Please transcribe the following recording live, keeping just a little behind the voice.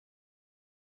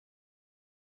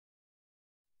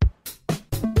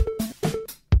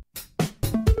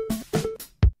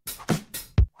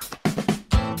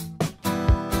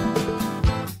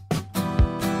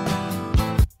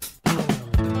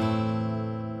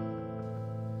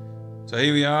So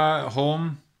here we are at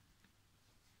home,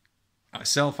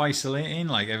 self-isolating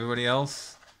like everybody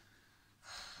else.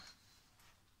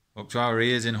 Up to our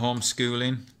ears in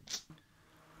homeschooling,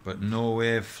 but no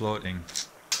wave floating.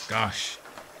 Gosh,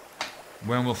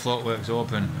 when will Floatworks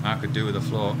open? I could do with a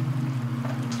float.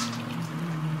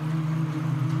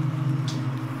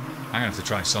 I'm gonna have to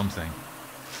try something.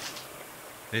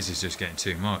 This is just getting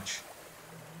too much.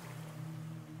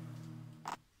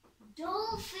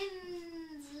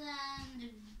 Dolphins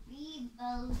and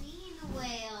baleen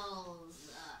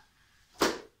whales.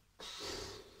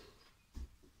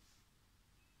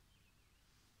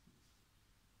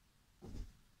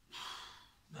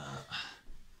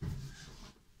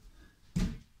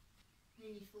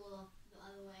 Then you fall off the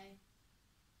other way.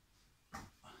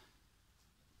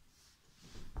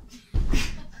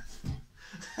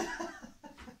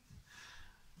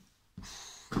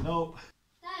 Nope.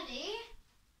 Daddy?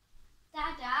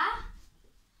 Dada?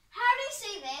 How do you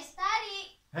say this?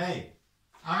 Daddy? Hey,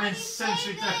 How I'm in do you say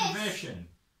sensory this? deprivation.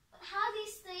 How do you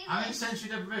say this? I'm in sensory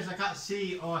deprivation. I can't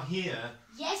see or hear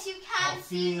Yes, you can or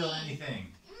see feel me. anything.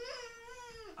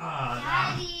 Mm.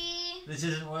 Ah, Daddy? this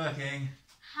isn't working.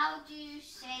 How do you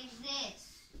say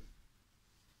this?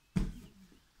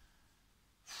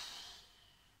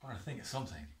 Gotta think of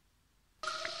something.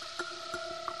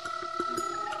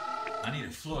 I need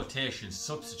a flotation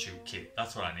substitute kit.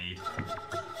 That's what I need.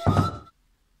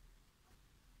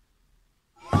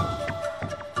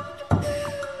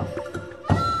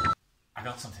 I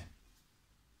got something.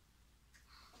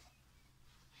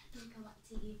 Let me come back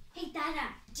to you. Hey, Dada,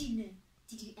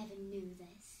 did you ever know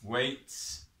this? Wait.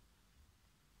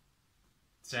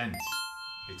 Sent.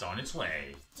 It's on its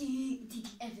way. Did you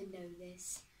ever know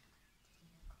this?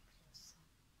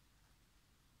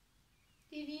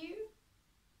 Did you?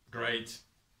 Great.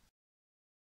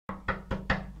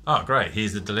 Oh, great.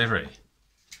 Here's the delivery.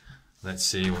 Let's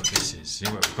see what this is. See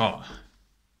what we've got.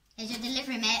 Here's your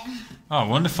delivery, mate. Oh,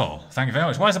 wonderful. Thank you very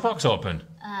much. Why is the box open?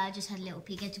 I just had a little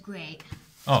peek. It's great.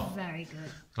 Oh, Very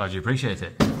good. glad you appreciate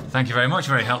it. Thank you very much.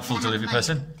 Very helpful Can I have delivery money?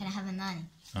 person. Can I have a money?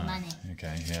 Oh, Money.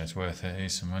 okay, yeah, it's worth it.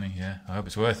 Here's some money, yeah. I hope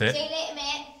it's worth it. See you later,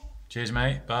 mate. Cheers,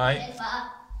 mate. Bye. Cheers, bye.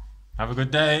 Have a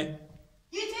good day.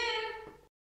 You too.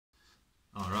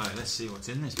 Alright, let's see what's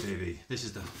in this baby. This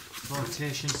is the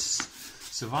flotation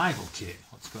survival kit.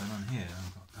 What's going on here?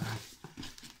 I've got a bag.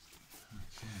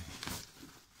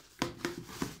 Okay.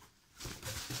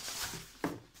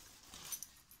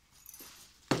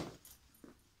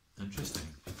 Interesting.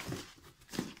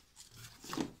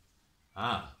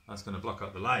 Ah, that's going to block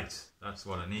out the light. That's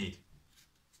what I need.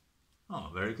 Oh,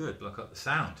 very good. Block out the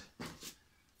sound.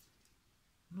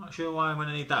 I'm not sure why I'm going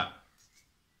to need that.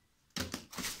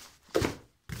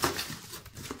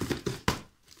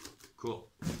 Cool.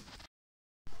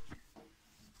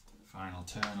 Final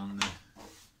turn on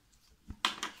the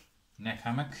neck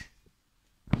hammock.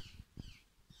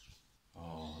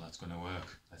 Oh, that's going to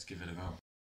work. Let's give it a go.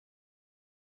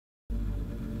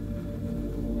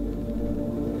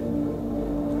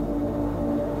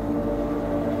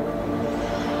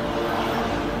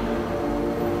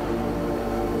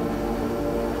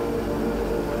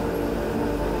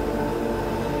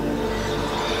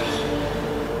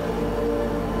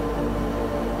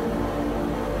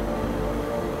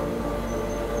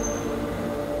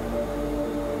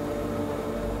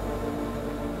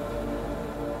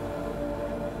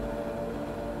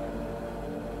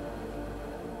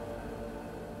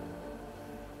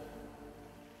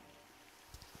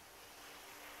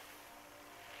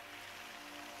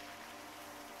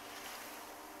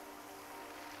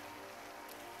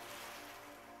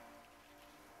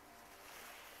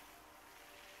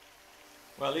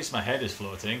 Well, at least my head is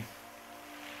floating.